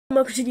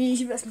Welcome to the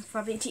YouTube Lesson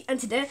for Fabian, and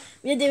today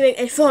we are doing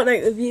a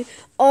Fortnite review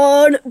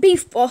on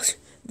Beef Boss,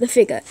 the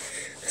figure.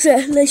 So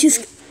let's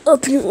just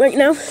open it right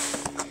now.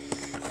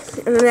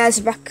 And then there's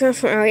the background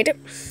for it.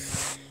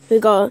 We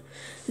got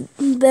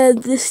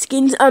the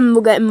skins, and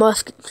we're getting more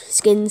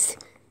skins,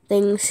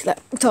 things,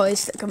 like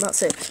toys that come out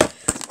soon.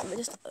 I'm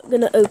just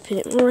gonna open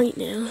it right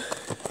now,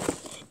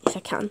 if I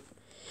can.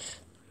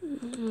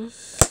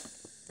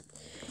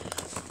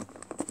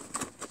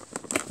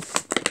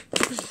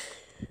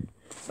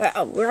 Right,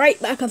 I'll be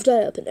right back after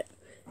I open it.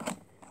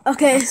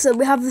 Okay, so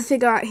we have the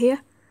figure right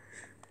here.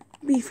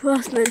 Beef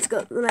Boss, and it's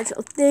got the nice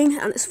little thing,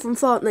 and it's from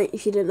Fortnite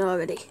if you didn't know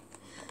already.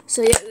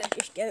 So yeah, let's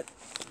just get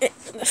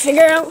the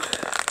figure out.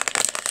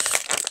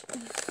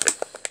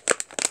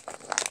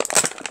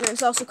 And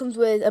it also comes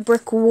with a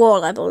brick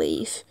wall, I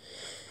believe.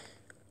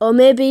 Or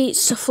maybe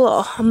it's the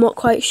floor, I'm not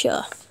quite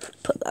sure.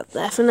 Put that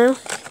there for now.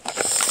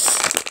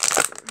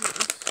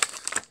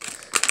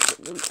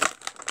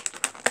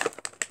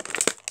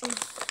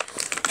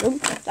 Oh,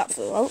 that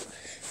flew out.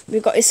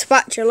 We've got his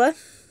spatula.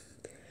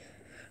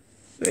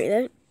 Right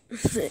there.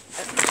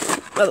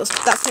 Well, that's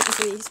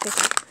technically his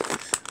picture.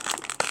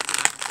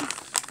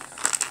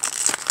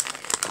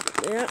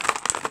 Yeah.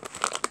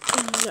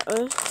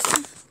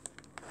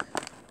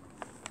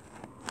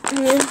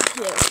 Yeah,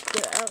 get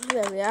it out.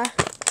 There we are.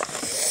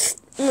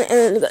 And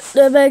then we've got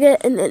the burger,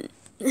 and then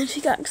the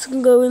pickaxe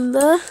can go in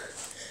there.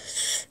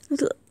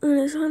 Look on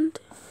his hand.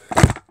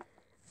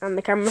 And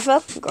the camera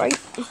fell. Great.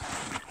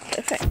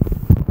 Perfect.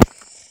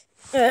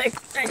 I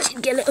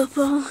should get it up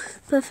all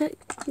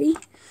perfectly.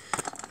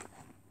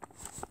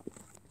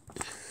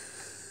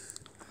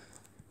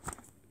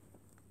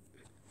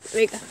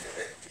 There we go.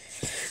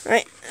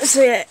 Right,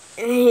 so yeah,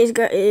 he's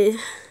got the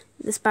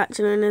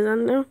spatula in his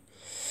hand now.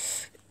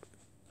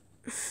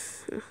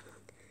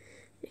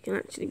 You can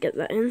actually get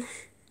that in.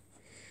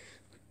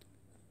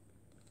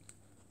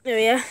 There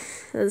we are.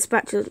 So the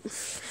spatula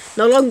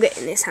no longer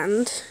in his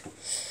hand.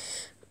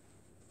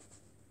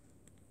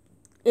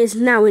 Is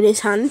now in his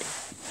hand.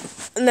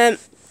 And then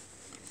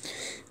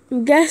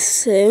I'm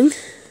guessing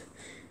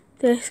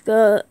this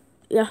got,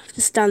 you have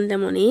to stand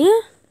them on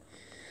here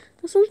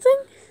or something.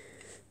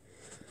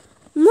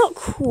 I'm not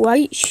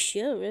quite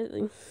sure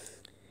really.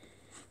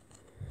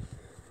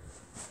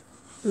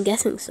 I'm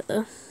guessing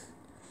so.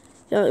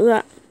 Yeah, like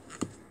that.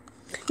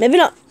 Maybe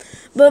not.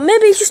 But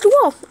maybe it's just a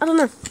wall. I don't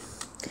know.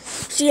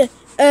 So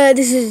yeah,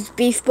 this is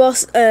Beef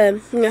Boss. Yeah.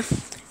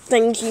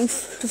 Thank you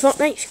for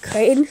Fortnite for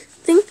creating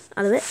thing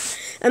out of it.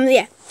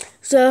 Yeah.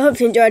 So I hope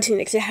you enjoyed. See you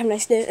next time. Have a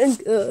nice day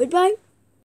and goodbye.